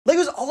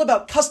all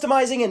about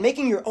customizing and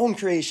making your own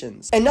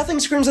creations. And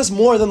nothing screams us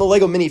more than the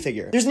Lego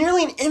minifigure. There's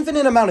nearly an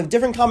infinite amount of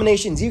different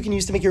combinations you can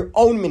use to make your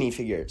own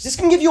minifigures. This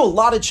can give you a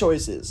lot of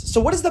choices. So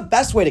what is the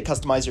best way to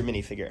customize your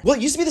minifigure? Well,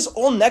 it used to be this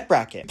old neck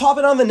bracket. Pop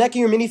it on the neck of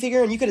your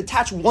minifigure and you could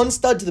attach one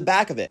stud to the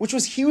back of it, which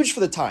was huge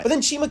for the time. But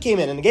then Chima came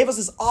in and gave us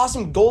this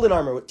awesome golden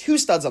armor with 2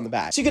 studs on the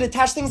back, so you could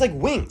attach things like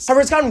wings. However,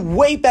 it's gotten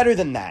way better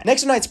than that.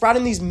 Next Tonight's brought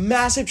in these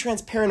massive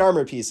transparent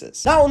armor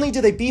pieces. Not only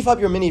do they beef up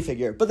your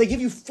minifigure, but they give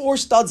you 4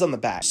 studs on the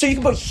back, so you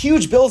can put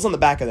huge builds on the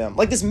back of them,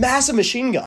 like this massive machine gun.